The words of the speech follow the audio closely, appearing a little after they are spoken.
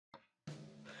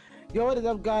Yo, what is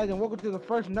up, guys, and welcome to the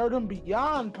first Nerd and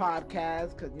Beyond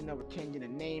podcast. Because we're changing the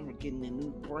name, we're getting a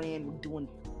new brand, we're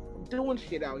doing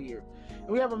shit out here, and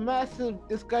we have a massive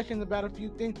discussion about a few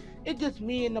things. It's just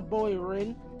me and the boy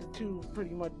Rin, the two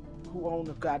pretty much who own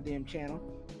the goddamn channel.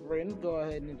 Rin, go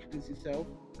ahead and introduce yourself.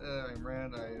 I'm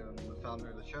Rand, I am the founder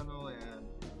of the channel, and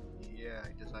yeah,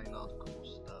 I design all the cool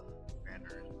stuff,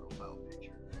 banners, profile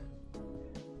picture,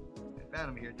 and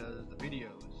Phantom here does the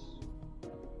videos.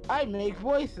 I make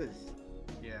voices.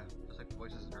 Yeah, just like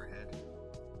voices in our head.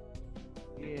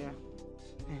 Yeah.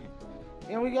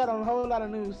 And we got a whole lot of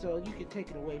news, so you can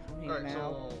take it away from here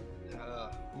now.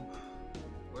 So,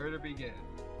 where to begin?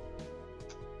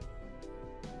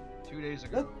 2 days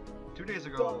ago,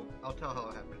 I'll tell how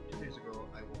it happened. 2 days ago,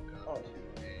 I woke up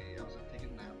I was taking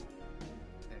a nap,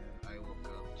 and I woke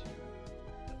up to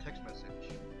a text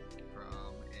message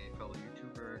from a fellow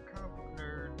YouTuber, comic book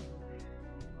nerd,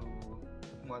 who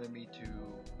wanted me to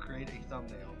create a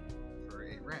thumbnail for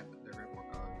a rant that they're going to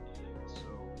work on. So,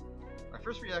 my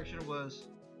first reaction was,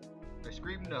 I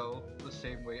screamed no the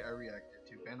same way I reacted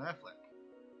to Ben Affleck,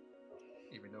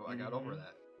 even though I got over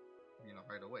that,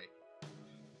 right away.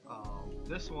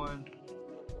 This one,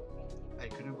 I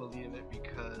couldn't believe it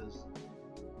because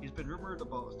he's been rumored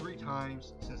about 3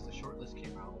 times since the shortlist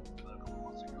came out a couple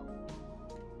months ago.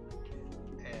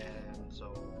 And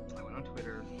so I went on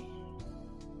Twitter,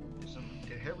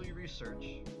 did heavily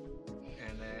research,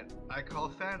 and then I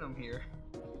called Phantom here.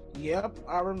 Yep,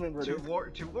 I remember to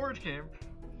warn him,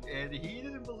 and he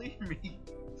didn't believe me,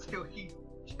 so he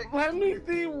checked. Let me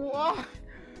see why.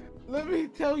 Let me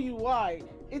tell you why.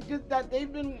 It's just that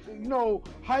they've been,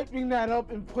 hyping that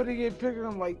up and putting it pictures.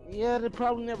 I'm like, yeah, that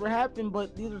probably never happened,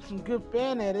 but these are some good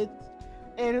fan edits.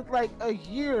 And it's like a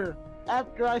year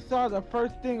after I saw the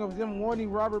first thing of them warning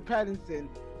Robert Pattinson,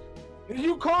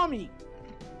 you call me.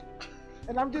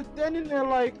 And I'm just standing there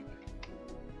like,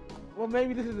 well,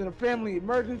 maybe this isn't a family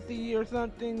emergency or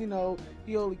something.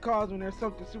 He only calls when there's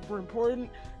something super important.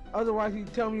 Otherwise,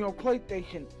 he'd tell me on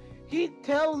PlayStation. He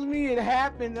tells me it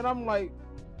happened, and I'm like,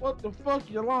 what the fuck,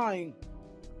 you're lying.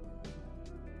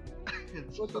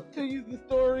 So continue the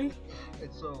story.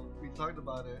 And so we talked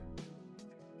about it,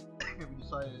 and we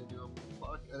decided to do a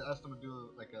podcast. I asked him to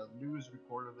do like a news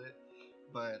report of it,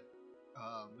 but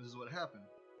this is what happened.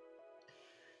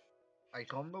 I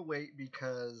told him to wait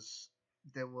because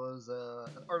there was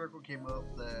an article came up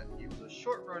that he was a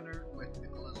short runner with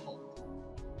Nicholas Hoult.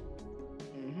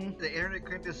 The internet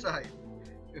couldn't decide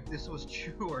if this was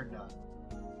true or not,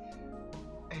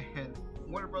 and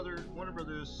Warner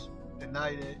Brothers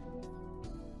denied it.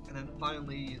 And then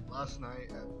finally last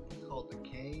night at called the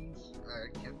Canes, I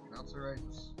can't pronounce it right.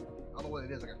 I don't know what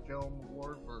it is, like a film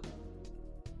award or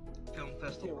film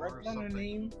festival or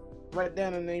something. Write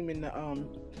down the name in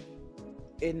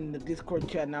the Discord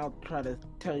chat, and I'll try to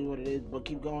tell you what it is. But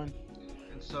keep going.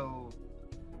 And so,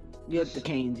 yes, the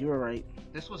Canes. You were right.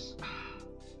 This is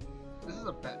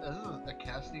a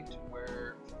casting to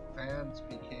where fans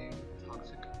became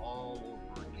toxic all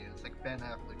over again. It's like Ben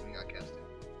Affleck when he got casted.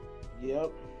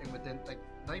 Yep. And within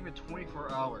not even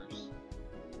 24 hours,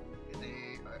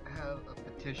 they have a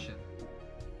petition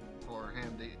for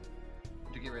him to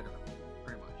get rid of him,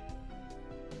 pretty much.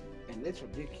 And it's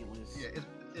ridiculous. Yeah,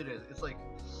 it is. It's like,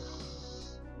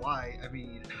 why? I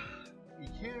mean, you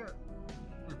can't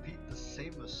repeat the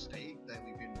same mistake that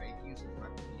we've been making since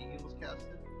Michael Keaton was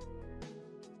casted.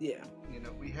 Yeah.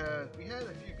 We had a few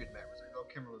good members. Like, oh,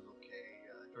 Kimber was okay.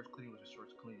 George Clooney was just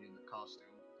George Clooney in the costume.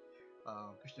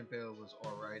 Christian Bale was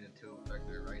alright until Dark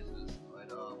Knight Rises. But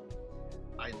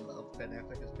I love Ben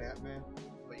Affleck as Batman.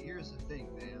 But here's the thing,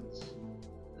 man.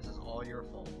 This is all your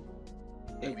fault.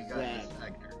 Exactly. We got this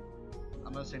actor.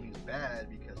 I'm not saying he's bad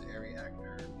because every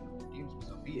actor redeems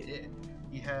himself. He did.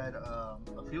 He had a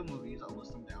few movies. I'll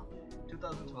list them down.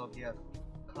 2012, he had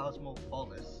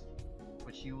Cosmopolis,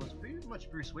 which he was pretty much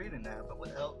Bruce Wayne in that, but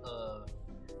without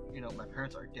my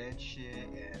parents are dead shit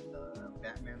and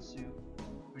Batman suit.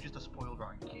 He was just a spoiled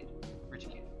rotten kid, rich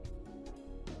kid.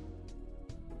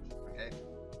 Okay.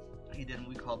 He did a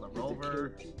movie called The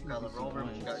Rover. Which got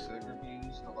good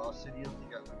reviews. The Lost City, he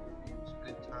got good reviews.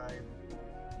 Good Time, and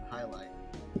Highlight.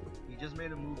 He just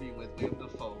made a movie with William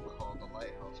Dafoe called The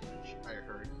Lighthouse, which I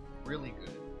heard really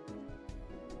good.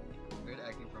 Good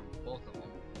acting from both of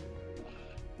them.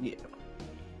 Yeah.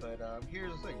 But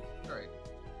here's the thing. Alright,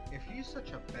 if he's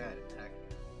such a bad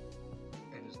actor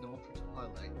and is known for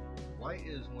Twilight, why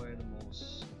is one of the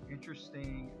most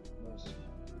interesting, most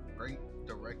great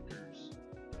directors,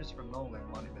 Christopher Nolan,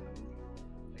 not even in the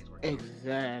movie?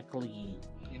 Exactly.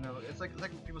 It's like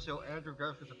when people say, "Oh, Andrew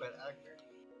Garfield's a bad actor."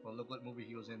 Well, look what movie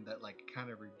he was in that kind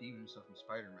of redeemed himself from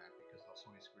Spider-Man, because how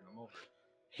Sony screwed him over.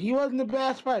 He wasn't a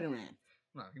bad Spider-Man.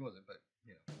 No, he wasn't, but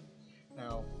you know.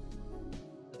 Now,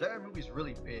 the Batman movie's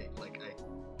really big. Like I've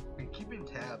been keeping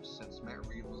tabs since Matt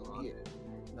Reeves was on it.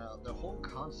 Now, the whole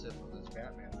concept of this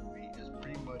Batman movie is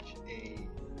pretty much a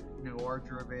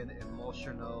noir-driven,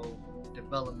 emotional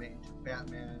development into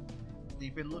Batman.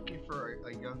 They've been looking for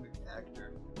a young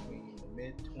actor between the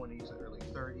mid-20s and early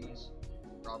 30s.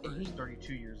 Robert is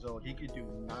 32 years old. He could do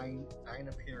nine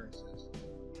appearances,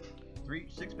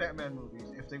 6 Batman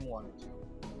movies if they wanted to,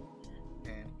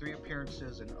 and 3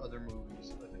 appearances in other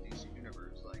movies of the DC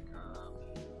universe, like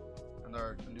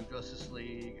another New Justice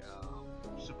League,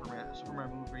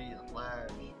 Superman movie, The Flash,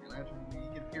 Green Lantern movie.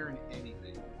 He could appear in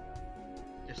anything,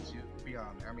 just to be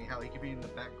on there. I mean, how he could be in the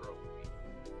Batgirl movie.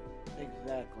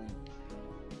 Exactly.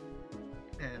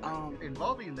 And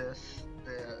involving this,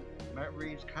 Matt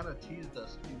Reeves kind of teased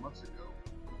us a few months ago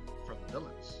for the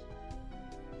villains.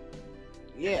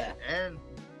 Yeah. And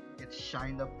it's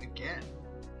shined up again.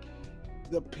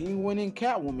 The Penguin and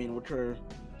Catwoman, which are,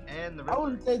 and the I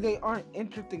wouldn't say they aren't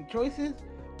interesting choices,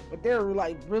 but they're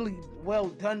like really well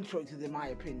done choices in my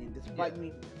opinion. Despite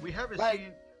me, we haven't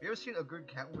seen a good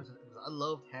Catwoman. I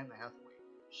loved Hannah Hathaway.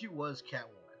 She was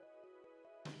Catwoman.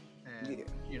 And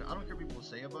you know, I don't care what people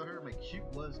say about her. Like, she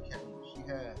was Catwoman. She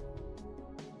had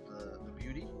the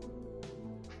beauty,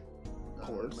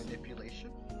 the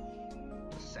manipulation,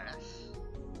 the sass,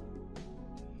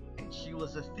 and she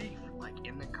was a thief, like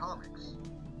in the comics.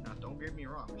 Now, don't get me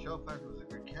wrong, Michelle Pfeiffer was a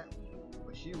good Catwoman,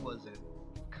 but she wasn't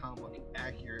comic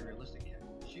accurate, realistic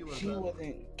Catwoman. She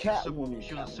wasn't Catwoman.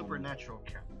 She was a supernatural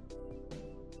Catwoman.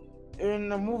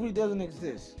 And the movie doesn't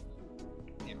exist.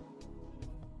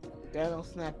 They don't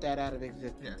snap that out of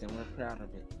existence, and we're proud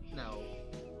of it. Now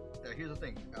here's the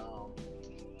thing. I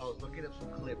was looking up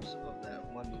some clips of that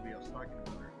one movie I was talking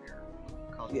about earlier,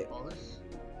 called Wallace,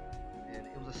 and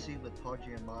it was a scene with Paul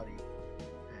Giamatti,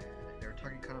 and they were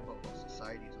talking kind of about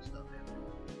societies and stuff. And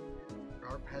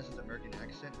Robert Pattinson's American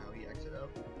accent, how he acts it out,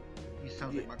 he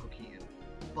sounds like Michael Keaton,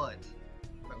 but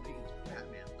Michael Keaton's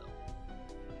Batman though.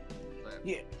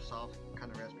 That soft,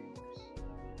 kind of raspy voice.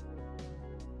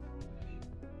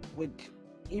 Which,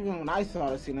 even when I saw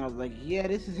the scene, I was like, "Yeah,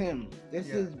 this is him. This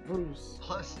is Bruce."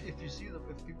 Plus, if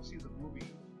people see the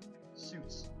movie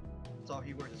Suits, that's all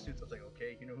he wears is suits. I was like,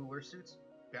 okay, you know who wears suits?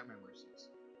 Batman wears suits.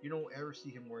 You don't ever see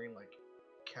him wearing like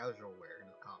casual wear in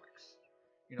the comics.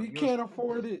 You know, he can't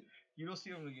afford it. You don't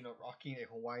see him, you know, rocking a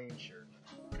Hawaiian shirt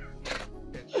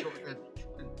and short and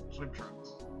swim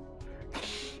trunks.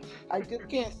 I just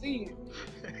can't see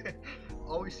it.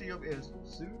 All we see him is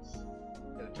suits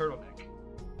and a turtleneck.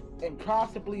 And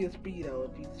possibly a Speedo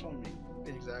if he's swimming.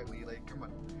 Exactly. Like, come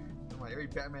on. Every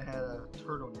Batman had a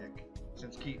turtleneck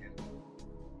since Keaton.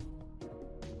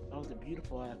 That was a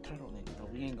beautiful turtleneck,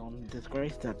 but we ain't gonna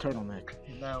disgrace that turtleneck.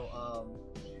 Now,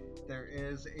 there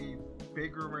is a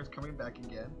big rumor it's coming back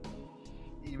again.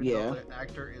 Even though the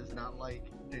actor is not like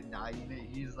denying it,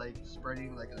 he's like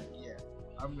spreading like yeah,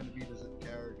 I'm gonna be this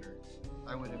character.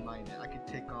 I wouldn't mind it. I could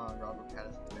take on Robert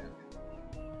Pattinson's Batman.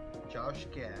 Josh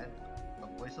Gad, the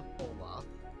voice of Olaf,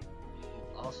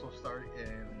 also starred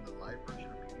in the live version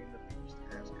of Beauty and the Beast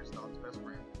as Gaston's best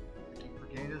friend. I keep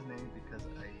forgetting his name because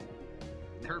I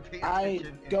never paid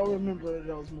attention. I don't remember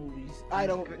those movies. I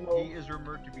don't know. He is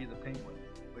rumored to be the Penguin,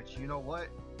 which, you know what?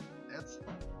 That's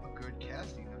a good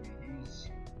casting. I mean, he's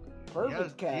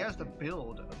perfect casting. He has the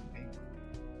build of a Penguin.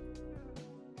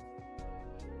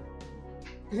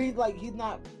 He's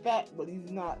not fat, but he's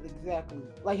not exactly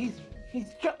like he's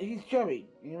chubby.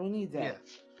 You know, he needs that.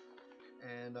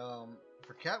 Yeah. And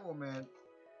for Catwoman,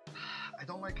 I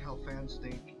don't like how fans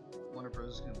think Warner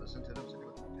Bros. Is going to listen to them to do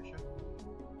a petition.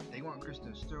 They want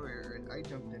Kristen Stewart, and I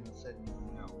jumped in and said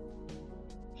no.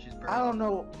 She's better. I don't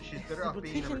know. She's better off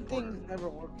being a reporter. Things never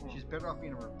work for She's better off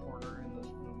being a reporter in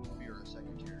this movie or a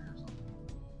secretary or something.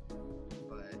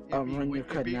 But when you're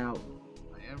cutting out.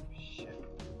 I am. Shit.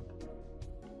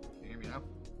 You hear me now?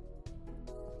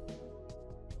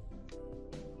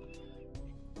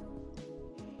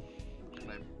 Am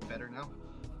I better now?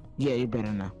 Yeah, you're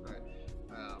better now. Alright.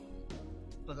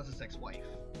 But that's his ex-wife.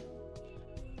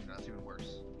 That's even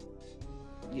worse.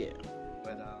 Yeah.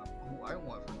 But who I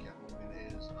want for Catwoman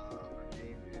is her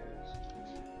name is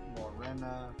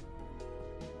Morena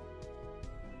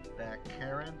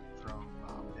Baccarin from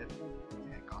Deadpool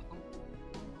and Gotham.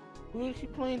 Who is she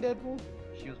playing Deadpool?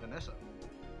 She was Vanessa.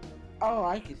 Oh,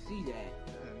 I can see that.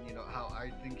 And you know how I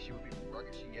think she would be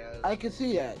rugged. She has. I can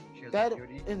see that. She has That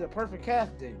beauty. is a perfect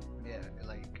casting. Yeah,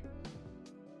 like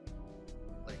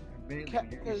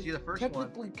admittedly, you see the first one.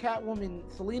 Technically, Catwoman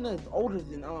Selena is older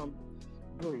than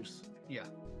Bruce. Yeah.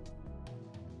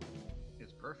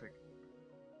 It's perfect.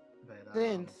 But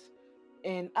since,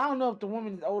 and I don't know if the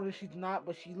woman is older. She's not,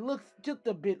 but she looks just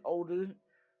a bit older.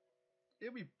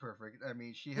 it'd be perfect. I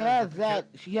mean, She has that.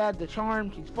 She had the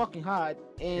charm. She's fucking hot,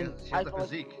 and she has the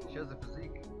physique. She has the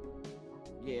physique.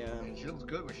 Yeah. And she looks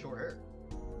good with short hair.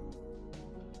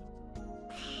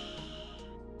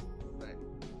 But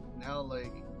now,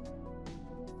 like,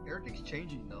 everything's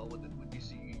changing though with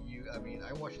DCEU. I mean,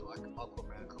 I watched like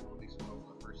Aquaman a couple of weeks ago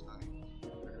for the first time.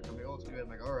 They're telling me, "Oh, it's good." I'm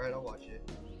like, "All right, I'll watch it."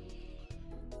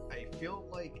 I feel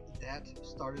like that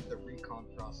started the recon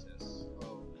process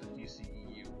of the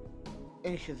DCEU.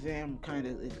 And Shazam kind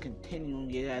of is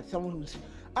continuing it as someone who's.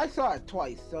 I saw it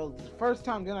twice, so the first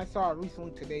time, then I saw it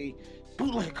recently today,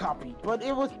 bootleg copy, but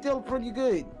it was still pretty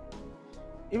good.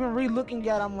 Even re-looking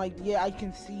at it, I'm like, yeah, I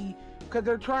can see, because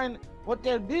they're trying. What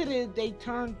they did is they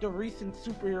turned the recent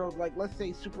superheroes, like let's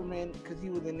say Superman, because he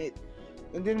was in it,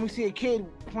 and then we see a kid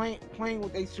playing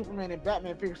with a Superman and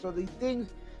Batman figure. So these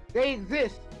things, they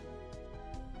exist.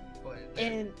 But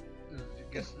and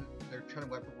I guess they're trying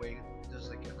to wipe away just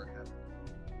like ever happened.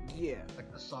 Yeah.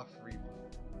 Like the soft reboot.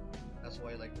 That's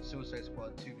why like the Suicide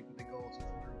Squad 2 people think, oh, it's a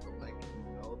reboot. I'm like,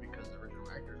 no, because the original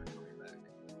actors are coming back.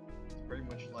 It's pretty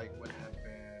much like what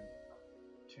happened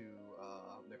to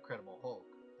the Incredible Hulk.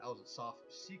 That was a soft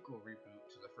sequel reboot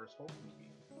to the first Hulk movie.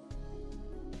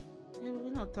 Yeah,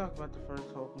 we're not talking about the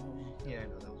first Hulk movie. Yeah, I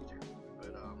know that was terrible.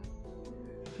 But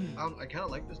I kind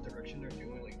of like this direction they're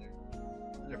doing. Like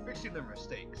they're fixing their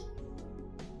mistakes.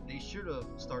 They should have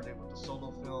started with the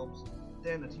solo films,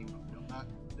 then the team up film. Not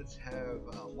let's have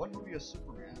one movie of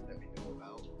Superman that we know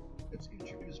about. Let's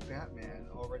introduce Batman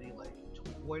already like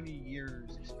 20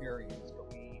 years experience,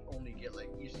 but we only get like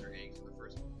Easter eggs in the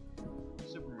first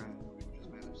Superman movie, which is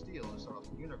Man of Steel, to start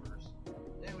off the universe.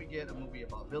 Then we get a movie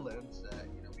about villains that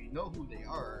we know who they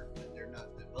are, but they're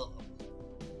not developed.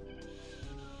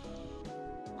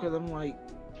 Because I'm like,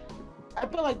 I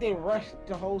feel like they rushed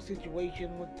the whole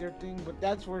situation with their thing, but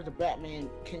that's where the Batman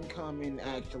can come and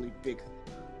actually fix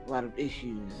a lot of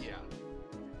issues. Yeah.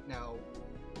 Now,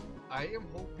 I am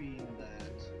hoping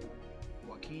that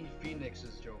Joaquin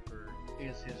Phoenix's Joker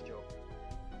is his Joker.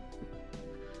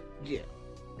 Yeah.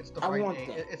 It's the right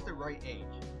age. It's the right age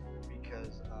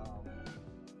because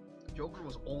Joker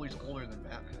was always older than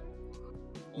Batman.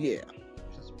 Yeah.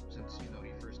 Since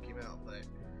he first came out, but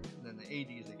then in the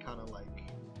 80s they kind of like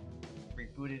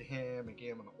rebooted him and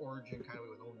gave him an origin kind of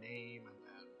with no name, and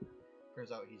then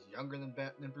turns out he's younger than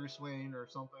Bruce Wayne or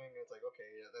something. It's like, okay,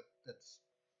 yeah, that's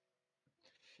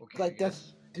okay. Like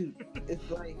that's, dude. It's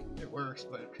like it works,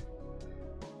 but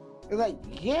it's like,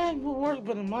 yeah, it will work,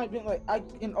 but in my opinion, like I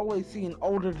can always see an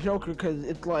older Joker because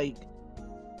it's like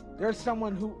there's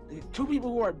two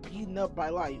people who are beaten up by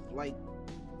life, like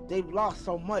they've lost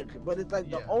so much, but it's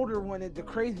like the older one is the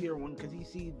crazier one because he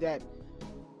sees that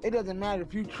it doesn't matter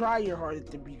if you try your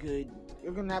hardest to be good,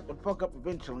 you're gonna have to fuck up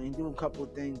eventually and do a couple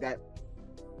of things that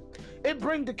it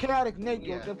brings the chaotic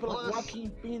nature, which I feel like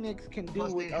Joaquin Phoenix can do.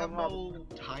 Plus, with they have no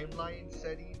timeline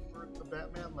setting for the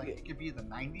Batman. Like it could be the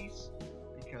 90s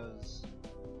because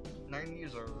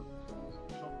 90s or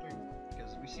something.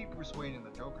 Because we see Bruce Wayne in the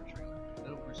Joker trailer,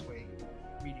 little Bruce Wayne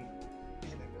meeting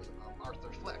his name is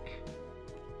Arthur Fleck.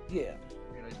 Yeah.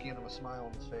 He's giving him a smile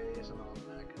on his face and all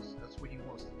that because that's what he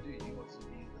wants to do. He wants to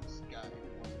be this guy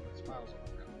who wants to put smiles on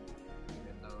everyone,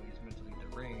 even though he's mentally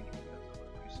deranged because of an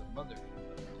abusive mother.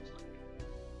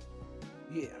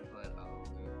 Yeah. But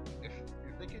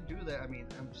if they could do that, I mean,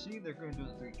 I'm seeing they're going to do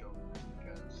the 3 Jokers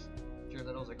because Jared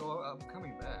Leto's like, oh, I'm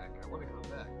coming back. I want to come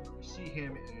back. But we see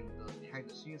him in the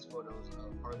behind-the-scenes photos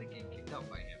of Harley getting kicked out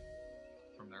by him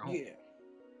from their home. Yeah.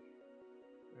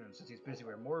 And since he's busy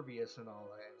with Morbius and all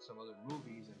that, and some other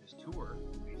movies and his tour,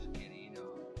 basically,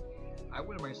 I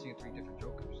wouldn't mind seeing 3 different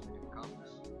Jokers in the comics.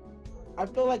 I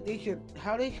feel like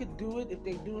how they should do it if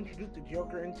they do introduce the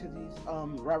Joker into these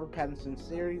Robert Pattinson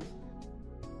series.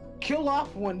 Kill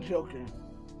off one Joker.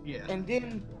 Yeah. And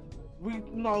then we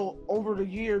over the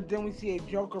years, then we see a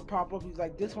Joker pop up. He's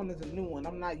like, this one is a new one.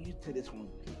 I'm not used to this one.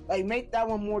 Like, make that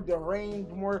one more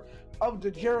deranged, more of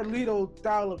the Jared Leto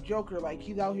style of Joker. Like,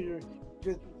 he's out here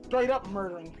just straight up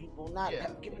murdering people, not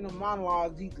giving them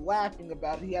monologues. He's laughing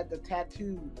about it. He had the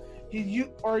tattoo. He's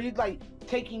like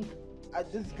taking.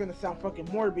 This is gonna sound fucking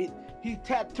morbid. He's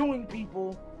tattooing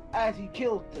people as he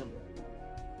kills them.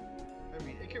 I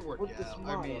mean, it could work out.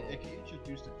 I mean, it could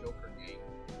introduce the Joker game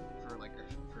for like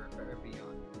for a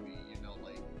Beyond movie.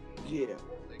 Yeah.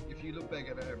 Like if you look back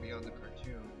at Better Beyond the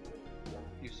cartoon,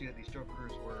 you see that these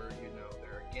Jokers were,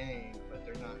 they're a gang, but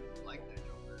they're not like the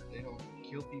Joker. They don't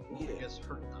kill people, they just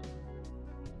hurt them.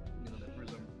 They bruise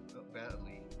them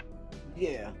badly.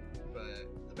 Yeah. But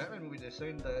the Batman movie, they're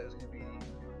saying that it's gonna be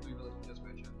 3 villains we just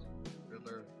mentioned.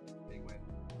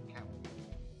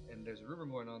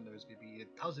 point on, there's gonna be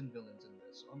 1,000 villains in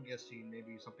this. So I'm guessing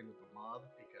maybe something with the mob,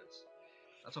 because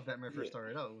that's how Batman first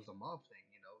started out. It was a mob thing,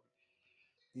 you know.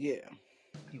 Yeah.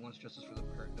 He wants justice for the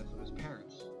death of his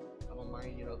parents. I don't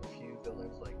mind, you know, the few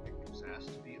villains like Victor's Ass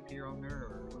to appear on there,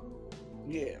 or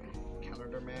Yeah.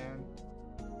 Calendar Man.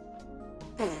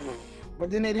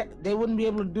 But then they wouldn't be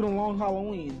able to do the long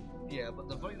Halloween. Yeah, but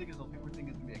the funny thing is, though, people think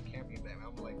it's gonna be a campy Batman.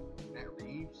 I'm like, Matt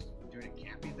Reeves doing a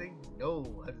campy thing?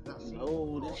 No, I did not see.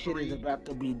 No, this shit is about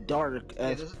to be dark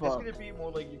as fuck. It's gonna be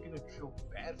more like you're gonna feel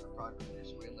bad for Progress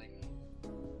this way. Like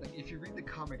if you read the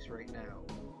comics right now,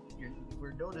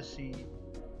 we're noticing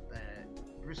that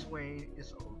Bruce Wayne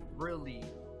is a really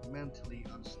mentally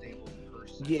unstable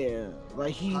person. Yeah,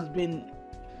 like he's been.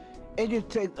 It just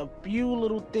takes a few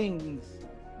little things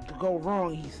to go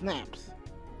wrong. He snaps.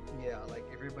 Yeah, like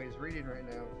everybody's reading right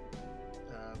now.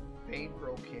 Bane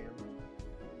broke him.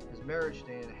 His marriage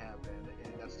didn't happen,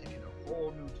 and that's taking a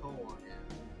whole new toll on him.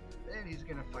 Then he's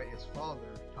gonna fight his father,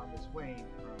 Thomas Wayne,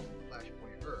 from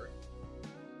Flashpoint Earth,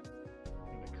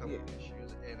 in the comic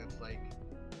issues, and it's like,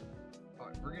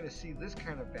 we're gonna see this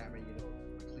kind of Batman, you know,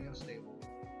 mentally unstable,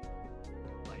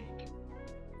 like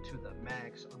to the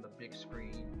max on the big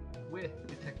screen with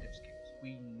detective skills.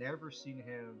 We never seen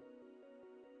him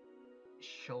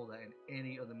show that in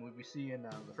any of the movies. We see in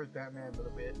the first Batman a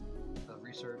little bit of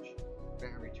research,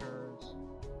 Batman Returns,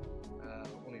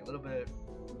 only a little bit,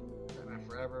 Batman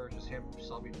Forever, just him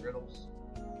solving riddles,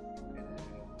 and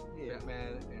then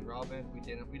Batman and Robin,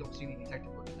 we don't see any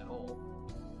detective work at all.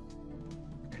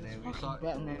 And then we saw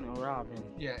Batman and Robin.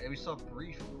 Yeah, and we saw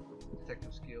brief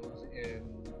detective skills in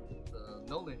the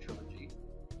Nolan trilogy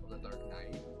of The Dark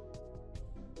Knight,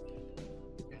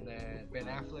 and then Ben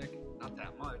Affleck, not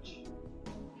that much.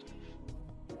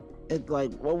 It's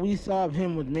like what we saw of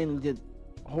him was mainly just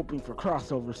hoping for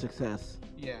crossover success.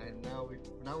 Yeah, and now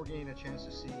we're getting a chance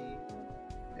to see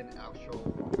an actual,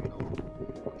 you know,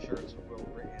 I'm sure it's a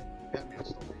well-written Batman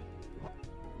story.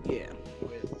 Yeah.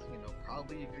 With, you know,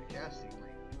 probably a good casting.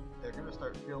 Like, they're gonna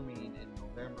start filming in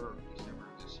November or December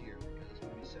of this year, because it's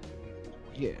gonna be set to be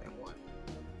 2021.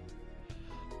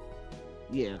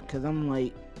 Yeah, because I'm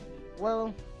like,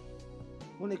 well,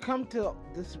 when it comes to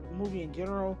this movie in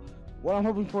general, what I'm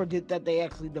hoping for is that they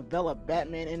actually develop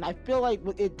Batman, and I feel like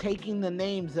with it taking the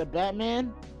names of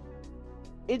Batman,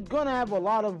 it's gonna have a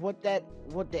lot of what the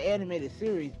animated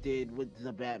series did with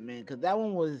the Batman, because that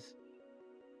one was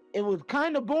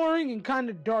kind of boring and kind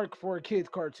of dark for a kid's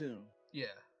cartoon. Yeah.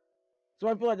 So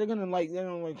I feel like they're gonna like,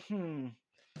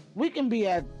 we can be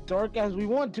as dark as we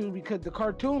want to, because the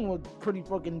cartoon was pretty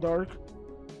fucking dark,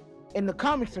 and the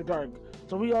comics are dark.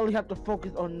 So we only have to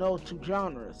focus on those two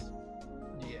genres.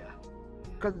 Yeah.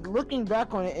 Because looking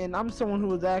back on it, and I'm someone who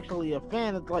was actually a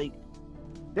fan, it's like,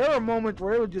 there were moments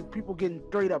where it was just people getting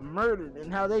straight up murdered,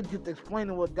 and how they just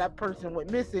explaining what that person went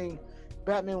missing.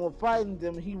 Batman was fighting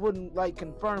them. He wouldn't like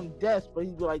confirm deaths, but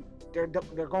he'd be like, they're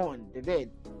gone, they're dead.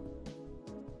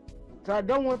 So I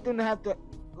don't want them to have to,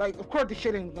 like, of course the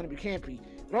shit ain't gonna be campy,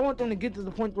 but I want them to get to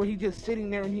the point where he's just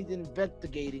sitting there and he's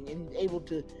investigating and he's able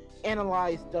to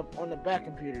analyze stuff on the back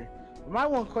computer. My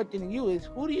one question to you is,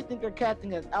 who do you think they're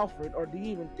casting as Alfred, or do you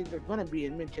even think there's going to be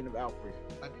a mention of Alfred?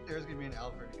 I think there's going to be an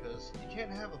Alfred, because you can't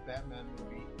have a Batman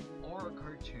movie or a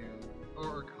cartoon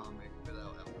or a comic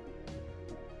without Alfred.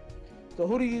 So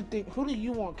who do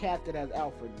you want casted as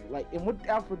Alfred? Like, and what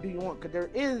Alfred do you want? Because there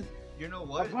is, you know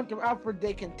what, a bunch of Alfred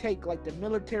they can take, like the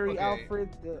military Alfred,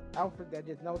 the Alfred that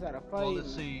just knows how to fight. Well,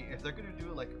 let's see, if they're going to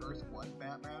do like Earth 1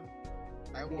 Batman,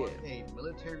 I want a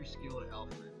military skilled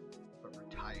Alfred, but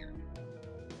retired.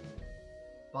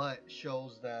 But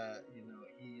shows that, you know,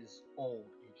 he's old,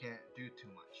 he can't do too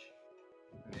much.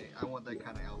 Okay? I want that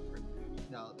kind of Alfred.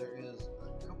 Now, there is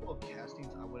a couple of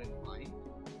castings I wouldn't mind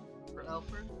for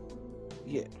Alfred.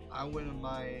 Yeah. I wouldn't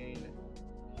mind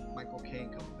Michael Caine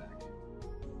coming back.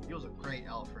 He was a great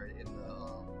Alfred in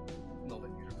the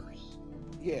Nolan universe.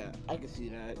 Yeah, I can see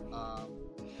that.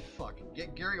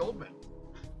 Get Gary Oldman.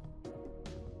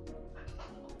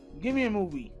 Give me a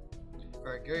movie.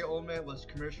 Alright, Gary Oldman was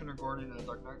Commissioner Gordon in the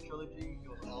Dark Knight trilogy. He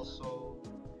was also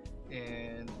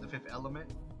in The Fifth Element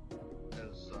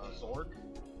as Zorg.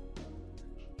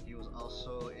 He was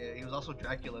also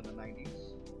Dracula in the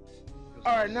 90s.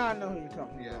 Alright, now I know who you're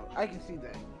talking about. I can see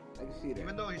that.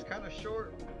 Even though he's kind of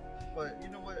short, but you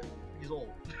know what? He's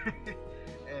old.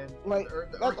 And like,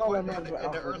 that's all that matters about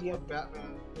Alfred. Alfred. The Earth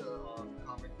Batman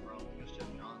comic from Jeff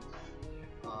Johns.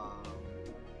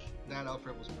 That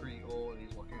Alfred was pretty old, and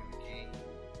he's walking in a cane.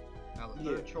 Now the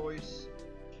third choice,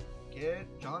 get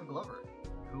John Glover,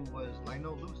 who was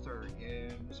Lionel Luthor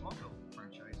in the Smallville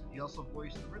franchise. He also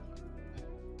voiced the Riddler.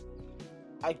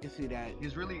 I can see that.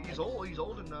 He's old. He's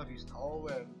old enough. He's tall,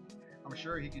 and I'm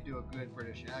sure he could do a good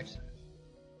British accent.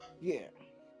 Yeah.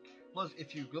 Plus,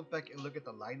 if you look back and look at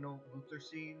the Lionel Luther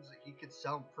scenes, he could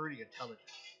sound pretty intelligent.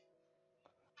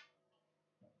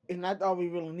 And that's all we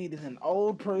really need is an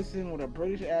old person with a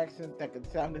British accent that can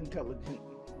sound intelligent.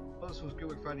 Plus, who's good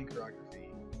with fighting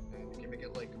choreography, and you can make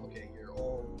it like, okay, you're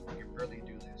old, you can barely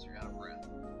do this, you're out of breath.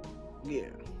 Yeah.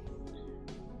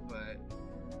 But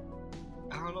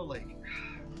I don't know, like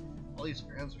all these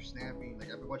fans are snapping.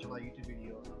 Like I've been watching a lot of YouTube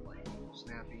videos of like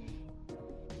snapping,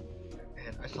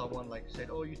 and I saw one like said,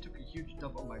 "Oh, you took a huge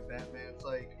dump on my Batman." It's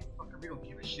like, fucker, we don't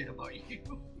give a shit about you.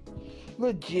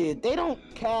 Legit, they don't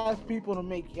cast people to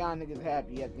make y'all niggas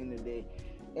happy at the end of the day.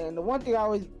 And the one thing I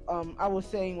was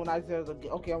saying when I said,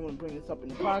 okay, I'm gonna bring this up in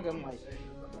the podcast, I'm like,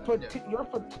 your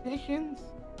petitions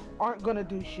aren't gonna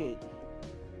do shit.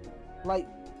 Like,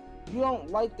 you don't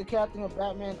like the casting of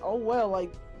Batman, oh well,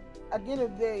 like, at the end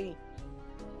of the day,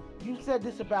 you said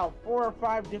this about 4 or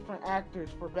 5 different actors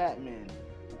for Batman.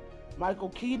 Michael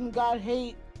Keaton got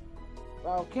hate,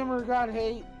 Val Kilmer got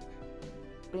hate,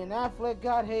 Ben Affleck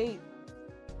got hate.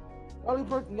 The only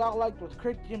person y'all liked was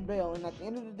Christian Bale, and at the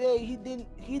end of the day,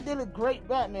 he did a great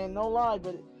Batman, no lie,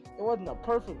 but it wasn't a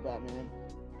perfect Batman.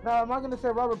 Now, am I gonna say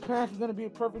Robert Pattinson is gonna be a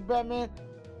perfect Batman?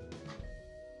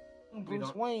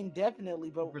 Bruce Wayne definitely,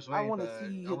 but I want to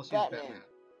see his Batman.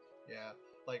 Yeah,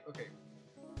 like okay,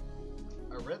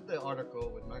 I read the article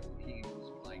with Michael Keaton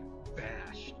was like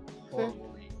bashed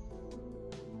horribly.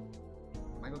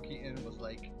 Michael Keaton was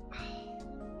like,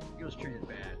 he was treated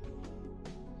bad.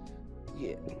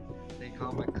 Yeah. They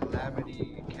call him a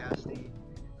calamity in casting.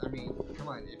 I mean, come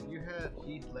on, if you had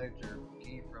Heath Ledger who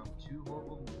came from 2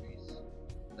 horrible movies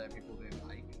that people didn't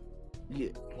like. Yeah.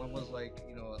 One was like,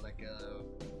 you know, like a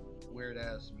weird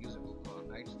ass musical called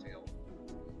Knight's Tale.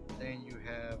 Then you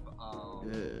have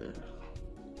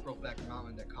Brokeback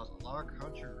Mountain that caused a lot of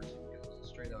controversy because it was a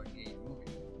straight out gay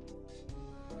movie.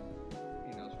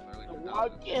 You know, it's from the early 2000s. Why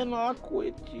can't I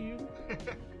quit you?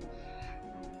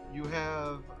 You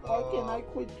have why can't I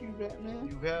quit you, Batman?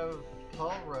 You have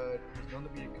Paul Rudd, who's known to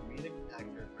be a comedic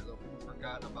actor. For those who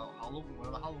forgot about Halloween, one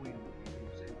of the Halloween movies,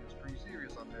 he was pretty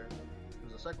serious on there. He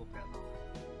was a psychopath.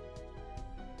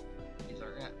 He's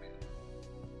our Ant-Man.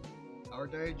 Our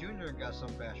Downey Jr. got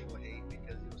some bashful hate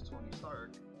because he was Tony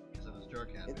Stark because of his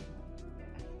drug habit.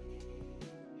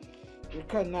 You're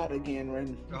cutting out again,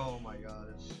 Ren. Oh my god,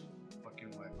 it's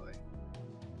fucking Wi-Fi.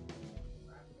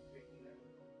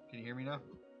 Can you hear me now?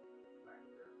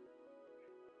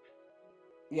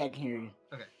 Yeah, I can hear you.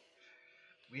 Okay.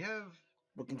 We have...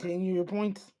 But continue your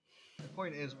points. The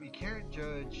point is, we can't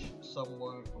judge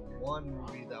someone from one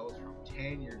movie that was from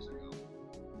 10 years ago.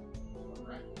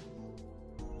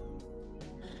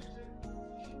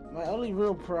 My only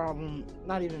real problem,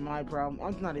 not even my problem,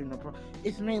 it's not even a problem,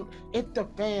 it's the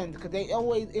fans, because they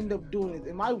always end up doing it.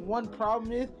 And my one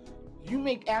problem is, you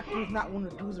make actors not want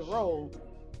to do the role.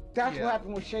 That's what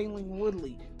happened with Shailene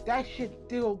Woodley. That shit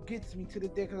still gets me to the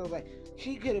day, because I was like,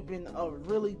 she could have been a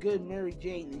really good Mary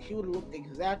Jane, and she would have looked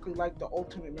exactly like the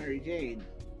ultimate Mary Jane.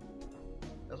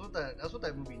 That's what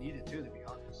that movie needed too, to be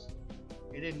honest.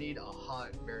 It didn't need a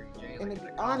hot Mary Jane. And like to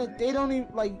be honest, they don't even,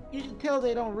 like, you can tell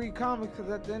they don't read comics,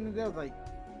 because at the end of the day, I was like,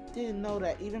 didn't know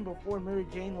that even before Mary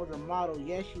Jane was a model,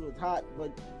 yes, she was hot,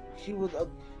 but she was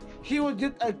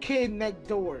just a kid next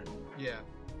door. Yeah.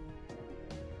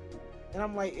 And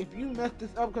I'm like, if you mess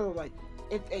this up, because I was like,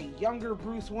 it's a younger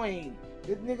Bruce Wayne.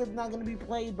 This nigga's not gonna be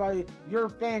played by your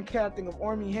fan casting of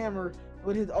Armie Hammer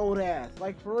with his old ass.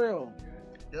 Like, for real.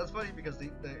 Yeah, that's funny because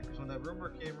when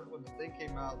the thing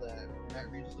came out that Matt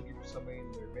Reeves was looking for somebody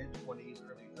in their mid-20s,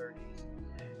 early 30s,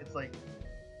 it's like,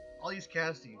 all these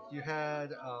castings, you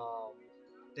had,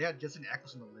 they had Jensen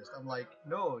Ackles on the list. I'm like,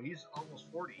 no, he's almost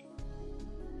 40.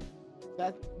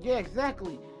 Yeah,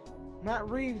 exactly. Matt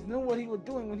Reeves knew what he was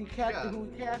doing when he casted who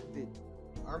he casted.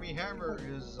 Armie Hammer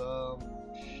is, I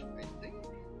think,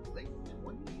 late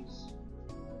 20s,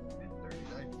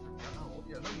 mid-30s. I forgot how old.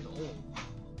 Yeah, I know he's old.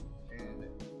 And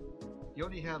he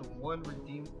only had one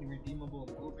redeemable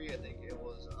movie. I think it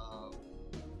was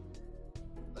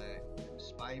that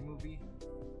spy movie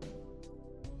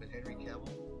with Henry Cavill.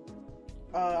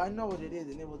 I know what it is,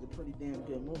 and it was a pretty damn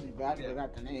good movie, but I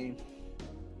forgot the name.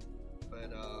 But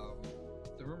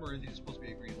the rumor is he's supposed to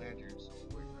be a Green Lantern, so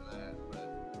we'll wait for that.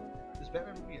 But this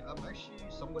Batman movie, I'm actually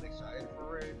somewhat excited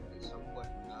for it, and somewhat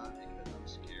not because I'm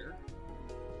scared.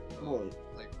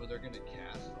 Like, who they're gonna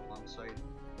cast alongside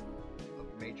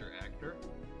a major actor.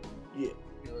 Yeah.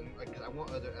 You know, like, cause I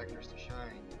want other actors to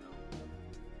shine, you know,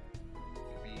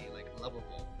 to be like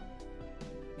lovable.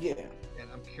 Yeah.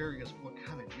 And I'm curious what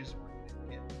kind of music we're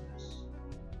gonna get with this.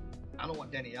 I don't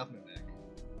want Danny Elfman back.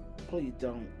 Please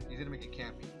don't. He's gonna make it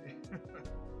campy.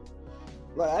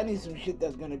 Like, I need some shit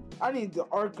that's gonna. I need the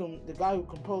guy who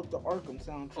composed the Arkham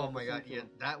soundtrack. Oh my god, yeah,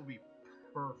 that would be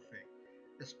perfect.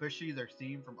 Especially their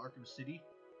theme from Arkham City.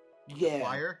 Yeah.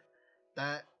 Fire.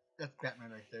 That's Batman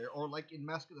right there. Or like in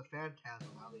Mask of the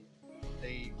Phantasm, how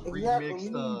they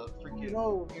remix the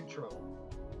freaking intro.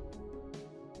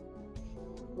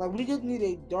 Like, we just need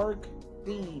a dark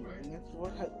theme, and that's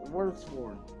what it works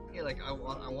for. Yeah, like I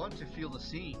want to feel the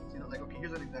scenes. You know, like, okay,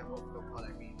 here's an example of what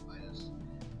I mean by this.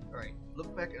 Alright,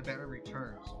 look back at Batman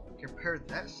Returns. Compare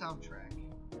that soundtrack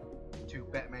to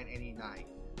Batman 89.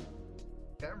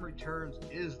 Batman Returns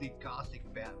is the gothic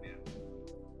Batman.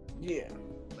 Yeah.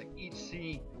 Like, each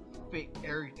scene fit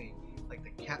everything. Like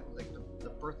the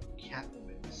birth of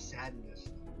Catwoman, the sadness,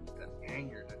 the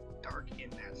anger, the dark in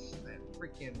that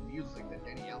freaking music that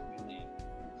Danny Elfman did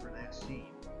for that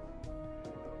scene.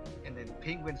 And then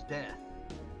Penguin's death.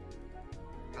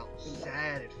 How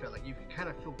sad it felt. Like, you could kind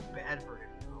of feel bad for him.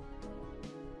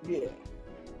 Yeah.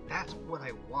 That's what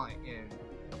I want in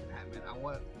a Batman. I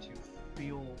want to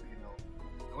feel,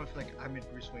 I want to feel like I'm in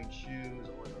Bruce Wayne's shoes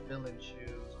or the villain's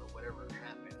shoes or whatever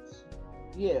happens.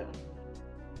 Yeah.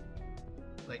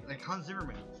 Like Hans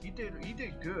Zimmerman, he did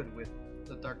good with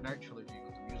the Dark Knight trilogy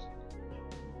with the music.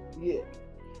 Yeah.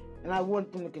 And I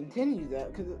want them to continue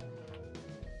that, because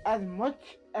as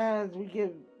much as we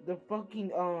give the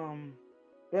fucking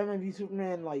Batman v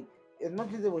Superman, like, as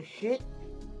much as it was shit,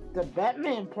 the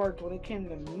Batman parts when it came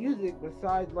to music,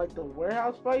 besides like the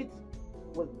warehouse fights,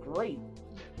 was great.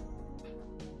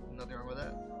 Nothing wrong with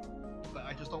that. But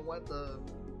I just don't want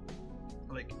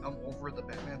I'm over the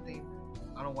Batman theme.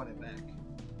 I don't want it back.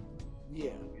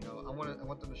 Yeah. I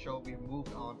want them to show we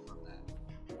moved on from that.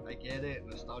 I get it,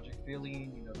 nostalgic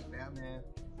feeling, the Batman,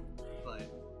 but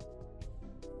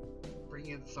bring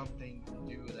in something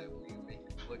new that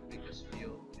would make us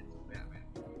feel it's Batman.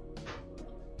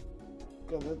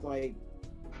 Because it's like,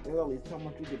 there's only so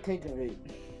much we could take of it.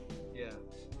 Yeah.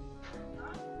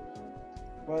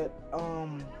 But,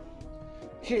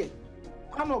 shit,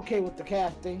 I'm okay with the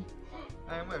casting.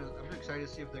 I'm excited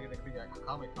to see if they're going to be at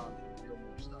Comic-Con to reveal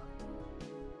more stuff.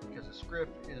 Because the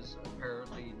script is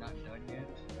apparently not done yet.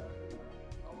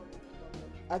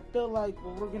 I feel like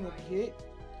what we're gonna get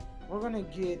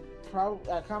probably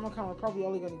at Comic-Con, we're probably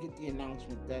only gonna get the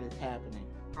announcement that it's happening.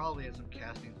 Probably some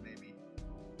castings, maybe.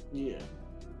 Yeah.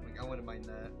 Like, I wouldn't mind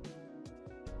that.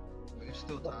 But there's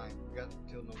still time. We got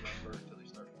until November until they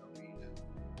start filming.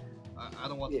 And I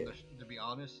don't want them to be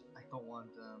honest. I don't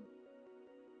want them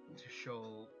to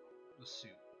show the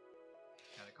suit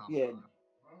at a Comic-Con. Yeah.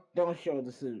 Don't show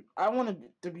the suit. I want it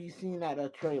to be seen at a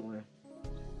trailer.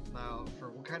 Now, for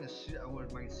what kind of suit I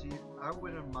wouldn't mind seeing, I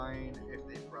wouldn't mind if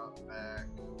they brought back,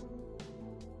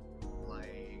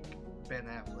 like, Ben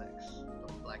Affleck's,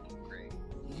 the black and gray.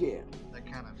 Yeah. That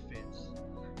kind of fits.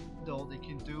 Though they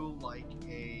can do, like,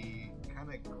 a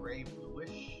kind of gray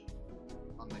bluish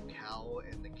on the cowl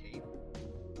and the cape.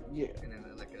 Yeah. And then,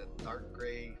 like, a dark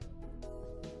gray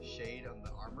shade on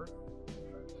the armor.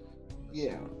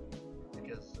 Yeah.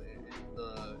 Because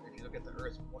if you look at the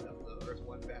Earth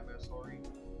 1 Batman story,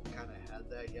 kind of had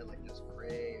that. He had like this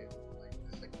gray and like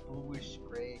this like bluish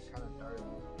gray kind of dark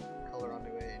color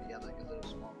onto it, and he had like a little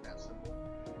small bat symbol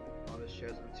on his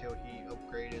chest until he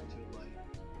upgraded to like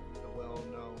the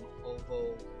well-known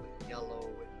oval with yellow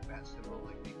with the bat symbol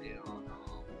like they did on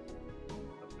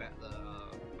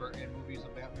the Burton movies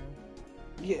of Batman.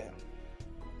 Yeah.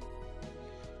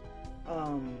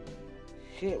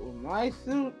 Shit, with my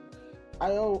suit,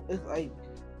 it's like,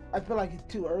 I feel like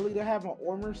it's too early to have an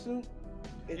armor suit.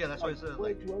 Yeah, that's why I said,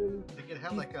 like, they could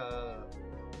have like a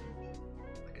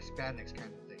spandex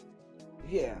kind of thing.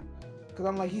 Yeah, because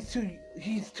I'm like, he's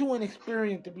too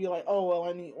inexperienced to be like, oh well,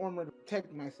 I need armor to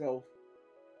protect myself.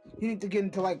 He needs to get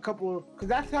into like a couple of, because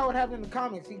that's how it happened in the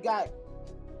comics. He got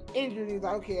injured. He's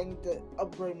like, okay, I need to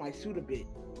upgrade my suit a bit.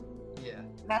 Yeah.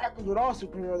 And that happens with all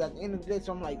superheroes at the end of the day.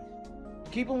 So I'm like,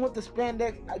 keep him with the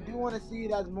spandex. I do want to see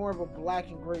it as more of a black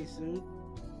and gray suit.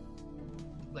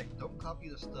 Like, don't copy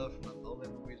the stuff from the Nolan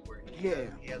movies where he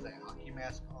has a hockey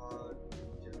mask on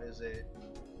to visit.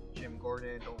 Jim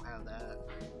Gordon don't have that.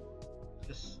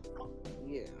 Just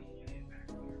yeah.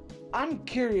 I'm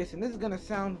curious, and this is gonna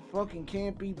sound fucking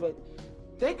campy, but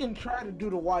they can try to do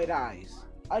the white eyes.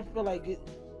 I feel like it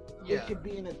should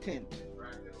be an attempt.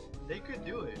 They could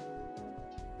do it.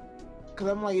 Cause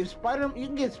I'm like, if you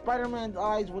can get Spider-Man's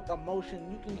eyes with emotion,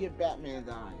 you can get Batman's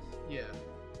eyes. Yeah.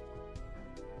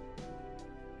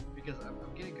 Because I'm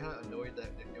getting kind of annoyed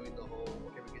that they're doing the whole,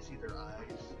 okay, we can see their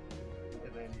eyes,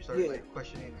 and then you start like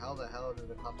questioning how the hell did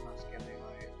the cops not scan their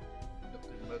eyes? The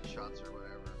mud shots or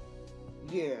whatever.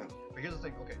 Yeah. But here's the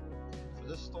thing, okay, for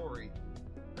this story,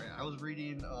 right, I was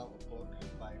reading a book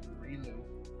by Marie Lu,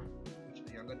 which is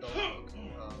a young adult book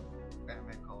of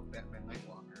Batman called Batman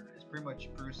Nightwalker. It's pretty much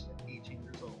Bruce at 18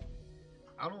 years old.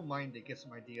 I don't mind to get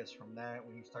some ideas from that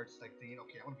when he starts like thinking,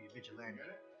 okay, I want to be a vigilante.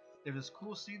 There's this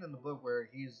cool scene in the book where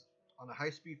he's on a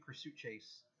high-speed pursuit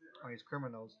chase on these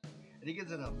criminals, and he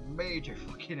gets in a major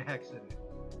fucking accident.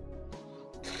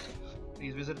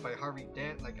 He's visited by Harvey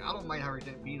Dent. Like, I don't mind Harvey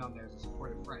Dent being on there as a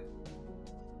supportive friend.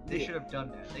 They should have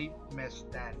done that. They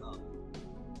messed that up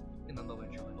in the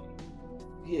Nolan trilogy.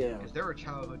 Yeah. Because they were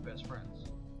childhood best friends.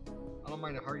 I don't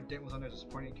mind that Harvey Dent was on there as a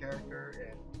supporting character,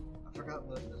 and I forgot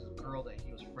what this girl that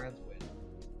he was friends with.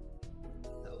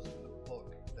 That was in the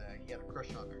book that he had a crush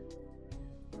on her.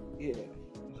 Yeah. It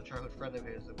was a childhood friend of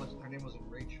his. Her name wasn't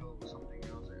Rachel or something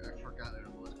else. I forgot that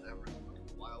it was ever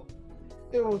fucking wild.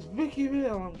 It was Vicky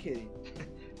Vale, I'm kidding.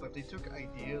 But if they took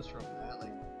ideas from that,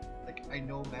 like I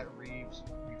know Matt Reeves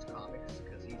reads comics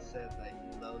because he said that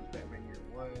he loves Batman Year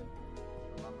One,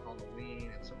 on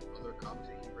Halloween, and some other comics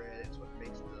that he read. It's what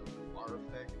makes the noir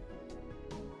effect.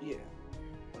 Yeah.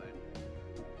 But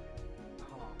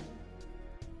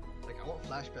like I want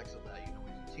flashbacks of that. You know,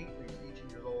 he's 18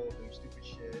 years old doing stupid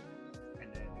shit,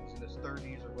 and then he's in his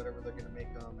 30s or whatever they're gonna make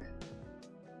him,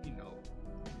 and you know,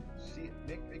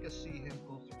 make us see him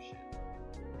go through shit.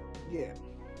 Yeah.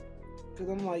 Because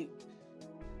I'm like,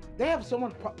 they have so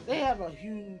much. They have a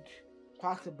huge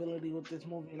possibility with this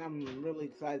movie, and I'm really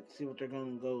excited to see what they're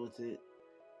gonna go with it.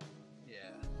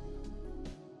 Yeah.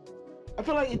 I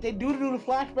feel like if they do the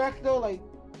flashbacks though, like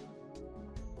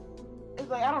it's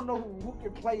like I don't know who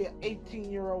can play an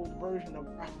 18-year-old version of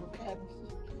Robert Pattinson.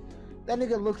 That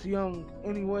nigga looks young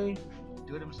anyway.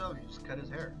 Do it himself. You just cut his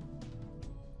hair.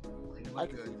 I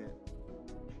can see that.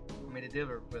 I mean, they did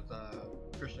it with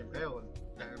Christian Bale and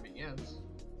Batman Begins.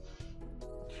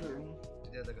 True.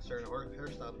 They did like a certain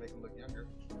hairstyle to make him look younger.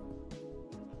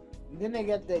 And then they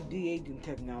got that de-aging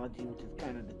technology, which is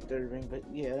kind of disturbing, but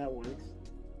yeah, that works.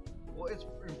 Well, it's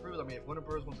improved. I mean, if Warner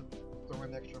Bros. Wants to throw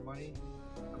in extra money,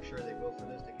 I'm sure they will for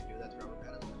this. They can do that to Robert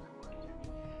Pattinson if they wanted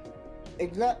to.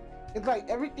 Exactly. It's like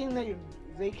everything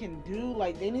they can do,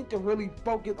 like they need to really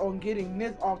focus on getting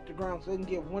this off the ground so they can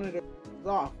get one of the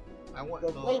off. I want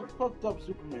they fucked up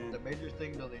Superman. The major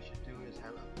thing though they should do is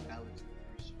have a balance of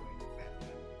Bruce Wayne and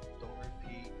Batman. Don't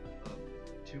repeat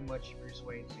too much Bruce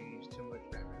Wayne scenes, too much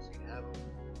Batman scenes. Have an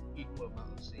equal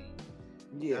amount of scenes.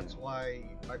 Yeah. That's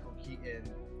why Michael Keaton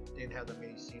didn't have that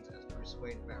many scenes as Bruce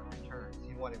Wayne in Batman Returns.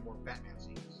 He wanted more Batman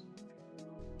scenes.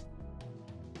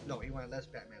 No, he wanted less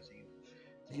Batman scenes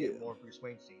to get more Bruce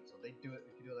Wayne scenes. So they do it.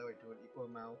 If you do it that way, do an equal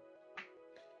amount.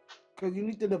 Because you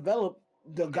need to develop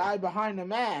the guy behind the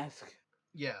mask.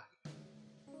 Yeah.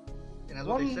 And that's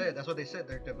what they said. That's what they said.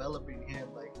 They're developing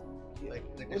him like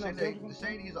they're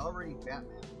saying he's already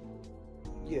Batman.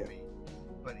 Yeah.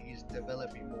 But he's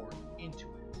developing more into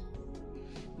it.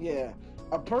 Yeah.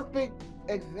 A perfect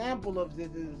example of this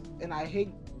is, and I hate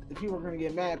if people are gonna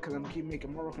get mad because I'm keep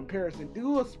making moral comparison.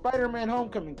 Do a Spider-Man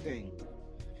Homecoming thing.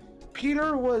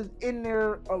 Peter was in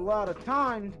there a lot of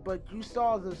times, but you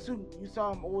saw the suit. You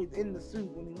saw him always in the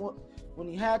suit when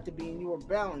he had to be, and you were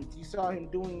balanced. You saw him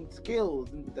doing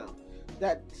skills and stuff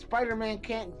that Spider-Man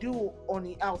can't do on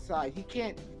the outside. He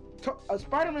can't.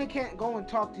 Spider-Man can't go and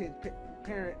talk to his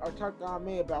parent or talk to Aunt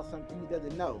May about something he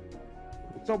doesn't know.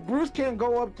 So Bruce can't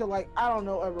go up to, like, I don't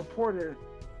know, a reporter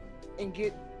and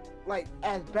get, like,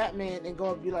 as Batman and go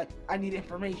up and be like, I need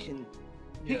information.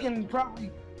 Yeah. He can probably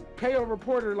pay a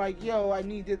reporter like, yo, I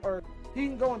need this, or he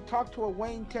can go and talk to a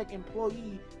Wayne Tech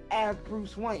employee as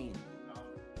Bruce Wayne.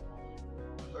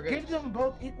 Okay. Give them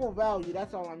both equal value.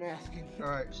 That's all I'm asking. All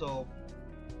right, so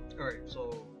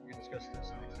we discussed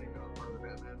this next thing, part of the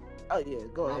Batman. Oh yeah,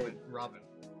 go ahead. Robin.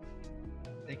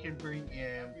 They can bring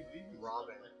in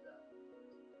Robin,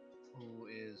 who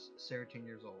is 17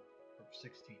 years old, or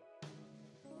 16.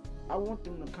 I want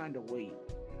them to kind of wait.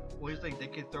 What do you think? They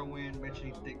could throw in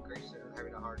mentioning Dick Grayson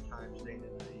having a hard time staying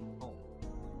in the home,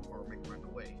 or make him run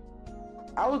away.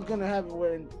 I was gonna have it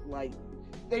where, like,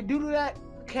 they do that,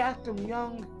 cast them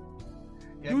young.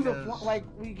 Yeah, do like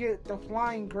we get the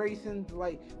Flying Graysons.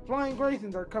 Like Flying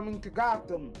Graysons are coming to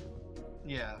Gotham.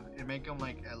 Yeah, and make them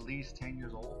like at least 10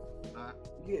 years old, not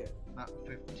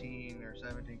 15 or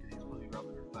 17 because he's supposed to be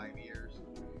Robin for 5 years.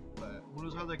 But who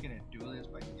knows how they're gonna do this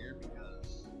by year?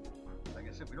 Because, like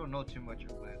I said, we don't know too much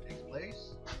of when it takes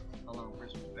place, how long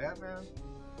Bruce was Batman,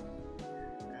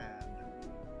 and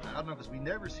I don't know because we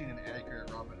never seen an accurate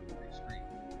Robin on the big screen.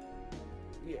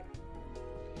 Yeah.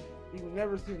 You've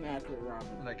never seen an accurate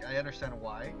Robin. Like, I understand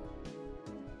why,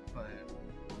 but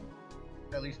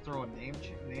at least throw a name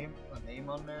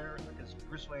on there, because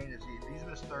Bruce Wayne is if he's in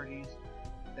his 30s,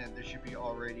 then there should be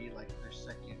already like their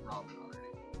second Robin already.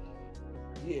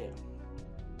 Yeah.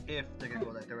 If they're gonna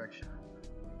go that direction.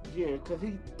 Yeah, because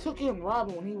he took in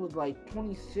Robin when he was like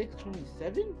 26,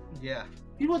 27? Yeah.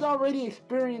 He was already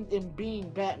experienced in being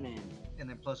Batman. And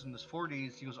then plus in his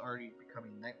 40s, he was already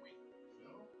becoming Nightwing.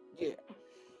 Yeah.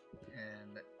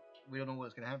 And we don't know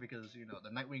what's gonna happen because the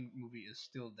Nightwing movie is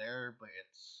still there, but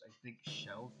it's I think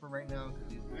shelved for right now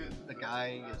because the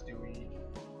guy is doing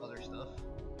other stuff.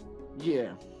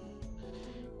 Yeah.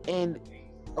 And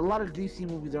a lot of DC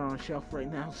movies are on shelf right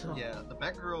now, so. Yeah, the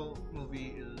Batgirl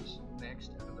movie is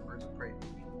next after the Birds of Prey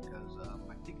movie because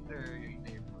I think they're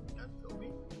done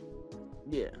filming.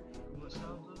 Yeah. What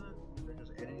sounds of it? They're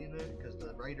just editing it because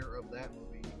the writer of that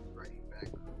movie is writing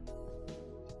Batgirl.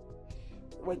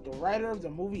 Wait, the writer of the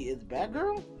movie is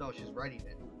Batgirl? No, she's writing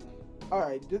it.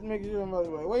 Alright, just make sure I'm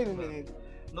way. Wait a minute.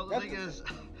 No, the thing is,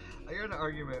 I got an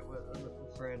argument with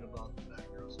a friend about the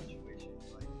Batgirl situation.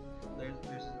 Like,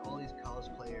 there's all these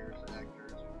cosplayers and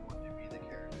actors who want to be the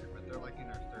character, but they're like in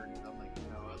their 30s. I'm like,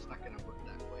 no, it's not gonna work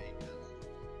that way because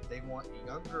they want a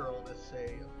young girl, let's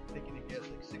say, I'm taking a guess,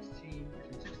 like 16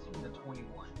 to 21.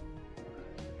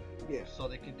 Yeah. So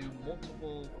they can do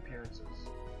multiple appearances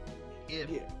if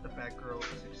the Batgirl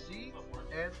succeeds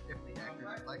and if the actors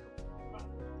are likable.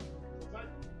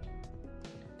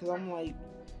 Because I'm like,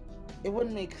 it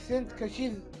wouldn't make sense because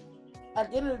she's, at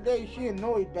the end of the day, she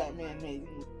annoyed Batman maybe.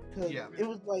 Because it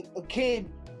was like a kid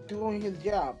doing his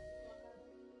job.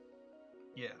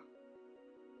 Yeah.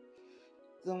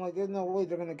 So I'm like, there's no way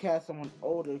they're going to cast someone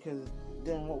older because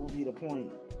then what would be the point?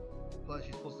 Plus,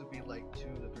 she's supposed to be like 2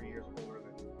 to 3 years older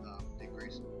than Dick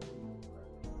Grayson.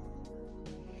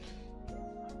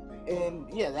 And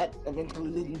yeah, that eventually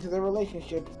leading to their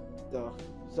relationship stuff.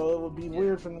 So it would be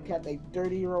weird for them to cast a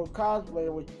 30-year-old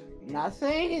cosplayer, which not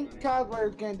saying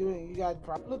cosplayers can't do it. You guys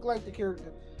probably look like the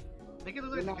character. They can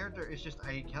look like the character. It's just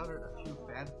I encountered a few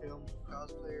fan film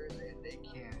cosplayers and they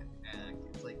can't act.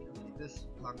 It's like, okay, this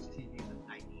belongs to TV in the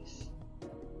 90s.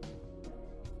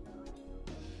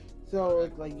 So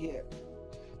it's like, yeah.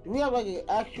 Do we have like an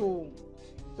actual?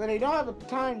 So they don't have a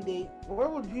time date. Where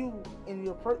would you in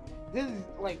your this is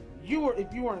like if you were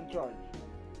in charge,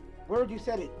 where would you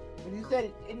set it? Would you set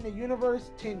it in the universe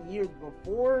 10 years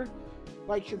before,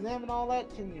 like Shazam and all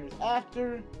that? 10 years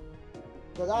after?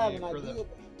 Because I have an idea.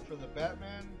 For the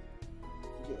Batman,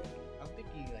 yeah, I'm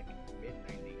thinking like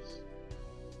mid-90s.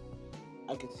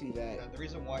 I could see that. The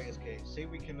reason why is, okay, say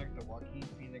we connect the Joaquin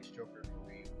Phoenix Joker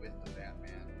movie with the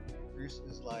Batman. Bruce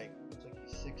is like, it's like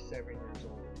he's 6, 7 years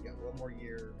old. You got one more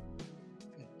year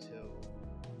until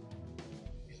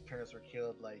his parents were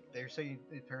killed. Like, they're saying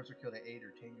his parents were killed at 8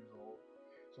 or 10 years old.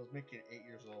 So let's make it 8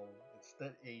 years old. It's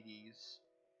the 80s.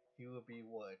 He would be,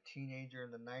 what, a teenager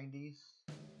in the 90s?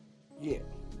 Yeah.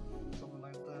 Something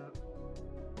like that.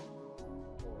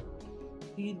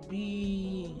 He'd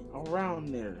be around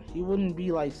there. He wouldn't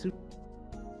be like super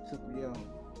young.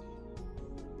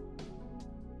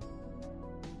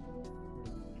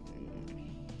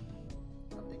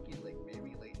 I'm thinking like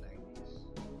maybe late 90s.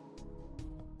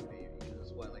 Maybe. This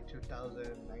is what, like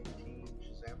 2019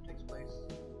 Shazam takes place?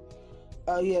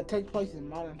 Yeah, it takes place in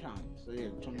modern times. So yeah,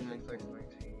 2019.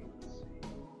 Let's see.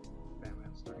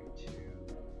 Batman's 32.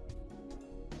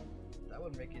 That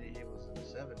would make it if he was in the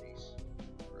 70s,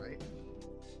 right?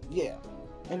 Yeah.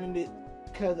 And then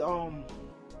because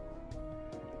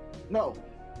no,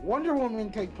 Wonder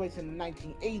Woman takes place in the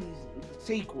 1980s, the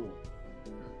sequel.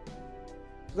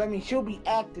 I mean, she'll be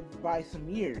active by some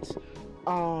years.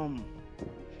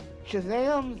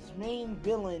 Shazam's main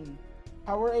villain,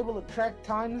 how we're able to track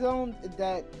time zones, is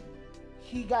that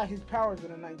he got his powers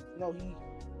in the he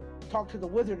talked to the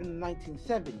wizard in the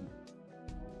 1970s.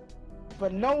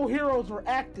 But no heroes were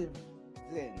active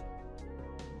then.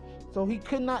 So he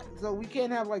could not, so we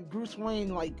can't have like Bruce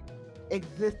Wayne like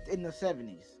exist in the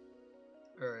 70s.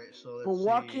 Alright, so let's but see.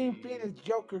 Joaquin Phoenix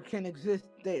Joker can exist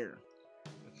there.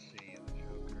 Let's see, the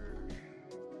Joker.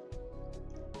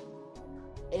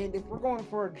 And if we're going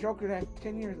for a Joker that's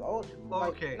 10 years old,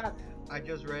 okay, I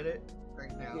just read it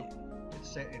right now. Yeah. It's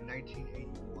set in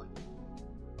 1981.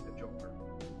 The Joker.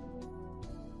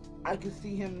 I could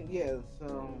see him, yeah.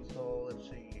 So let's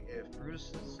see. If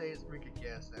Bruce, let's say, let's make a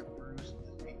guess that Bruce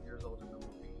is 8 years old in the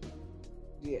movie.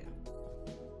 Yeah.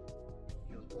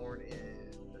 He was born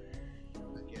in,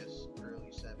 I guess, early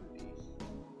 70s.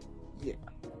 Yeah.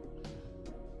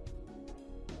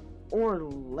 Or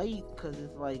late, cause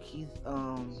it's like he's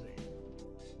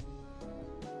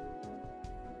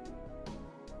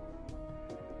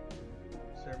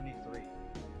 73.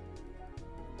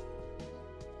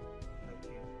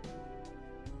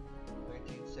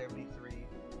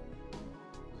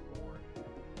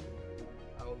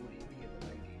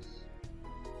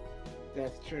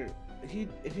 That's true. If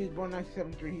he's born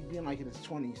 1973, he'd be in like in his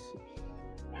 20s.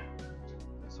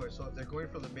 So if they're going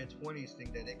for the mid-20s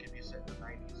thing, then it could be set in the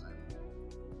 90s.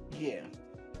 Yeah.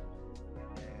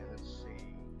 And let's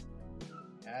see.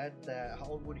 Add that. How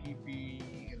old would he be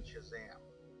in Shazam?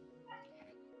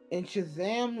 In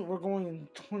Shazam, we're going in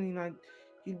 29.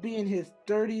 He'd be in his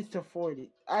 30s to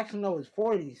 40s. Actually, no, his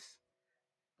 40s.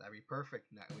 That'd be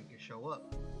perfect. Now we can show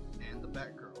up. And the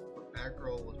Batgirl. But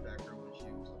Batgirl was Batgirl when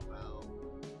she was about,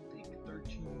 I think,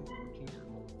 13, 14 years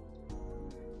old.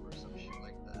 Or some shit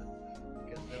like that.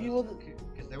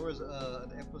 Because there was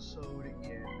an episode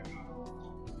in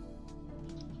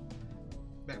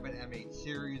Batman animated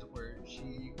series where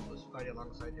she was fighting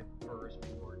alongside him first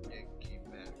before Nick came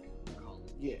back from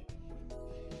college. Yeah.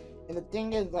 And the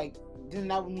thing is, like, then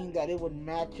that would mean that it would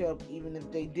match up even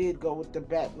if they did go with the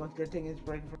Bat, like they're taking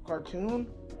inspiration from cartoon.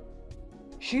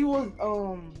 She was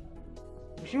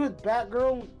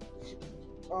Batgirl.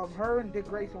 Her and Dick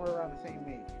Grayson were around the same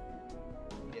age.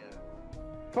 Yeah.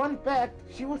 Fun fact: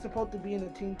 she was supposed to be in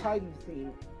the Teen Titans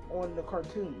team on the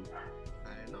cartoon.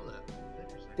 I didn't know that.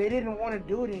 Interesting. They didn't want to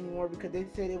do it anymore because they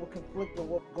said it would conflict with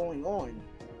what's going on.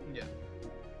 Yeah.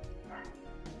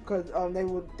 Because they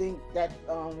would think that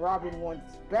Robin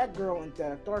wants Batgirl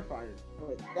instead of Starfire.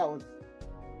 But that was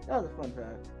a fun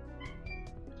fact.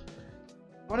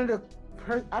 One of the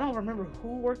I don't remember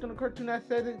who worked on the cartoon that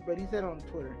said it, but he said it on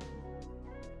Twitter.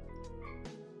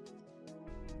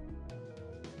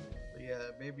 But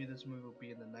yeah, maybe this movie will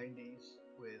be in the 90s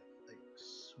with like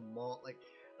small like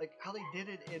how they did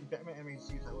it in Batman animated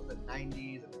series. That was the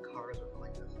 90s and the cars were from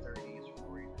like the 30s,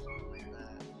 40s, or something like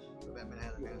that. But Batman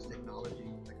had advanced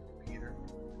technology like a computer.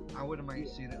 I wouldn't mind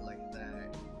seeing it like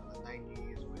that in the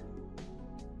 90s with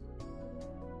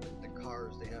the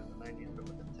cars they had in the 90s, but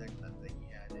with the tech that he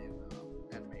had in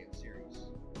animated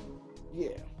series.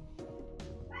 Yeah.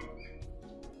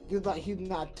 Just like he's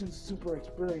not too super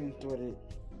experienced with it.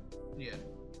 Yeah.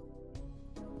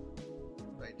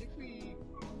 But I think we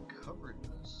covered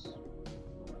this.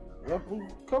 Yep, we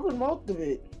covered most of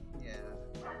it. Yeah.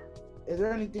 Is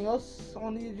there anything else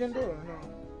on the agenda or no?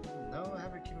 No, I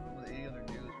haven't came up with any other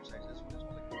news besides this one. This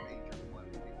was like the major one.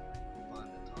 It'd be fun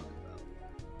to talk about.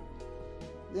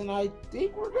 Then I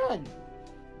think we're done.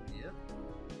 Yep.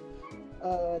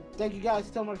 Thank you guys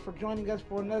so much for joining us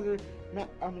for another.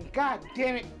 God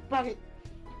damn it, fuck it,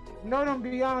 Nerd on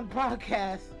Beyond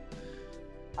podcast.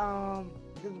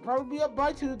 This will probably be up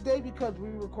by Tuesday because we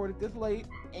recorded this late,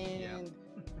 and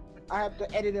I have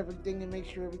to edit everything and make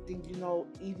sure everything's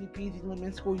easy peasy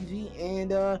lemon squeezy.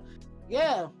 And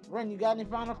yeah, Ren, you got any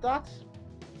final thoughts?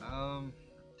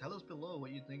 Tell us below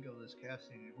what you think of this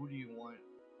casting. Who do you want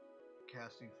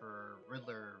casting for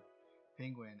Riddler,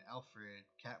 Penguin, Alfred,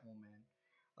 Catwoman?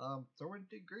 Throw in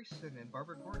Dick Grayson and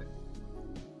Barbara Gordon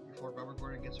before Barbara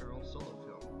Gordon gets her own solo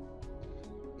film.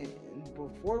 And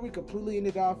before we completely end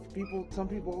it off, some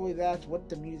people always ask what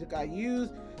the music I use.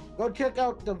 Go check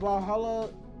out the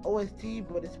Valhalla OST,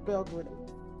 but it's spelled with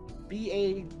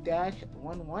BA-11, I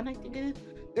think it is.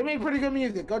 They make pretty good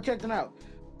music. Go check them out.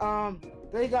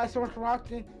 Thank you guys so much for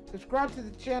watching. Subscribe to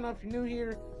the channel if you're new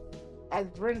here. As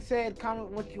Ren said, comment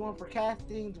what you want for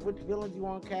castings, which villains you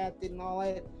want casted, and all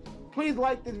that. Please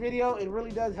like this video. It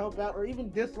really does help out. Or even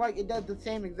dislike. It does the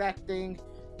same exact thing.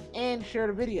 And share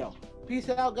the video. Peace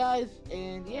out, guys.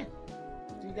 And yeah,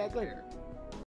 see you guys later.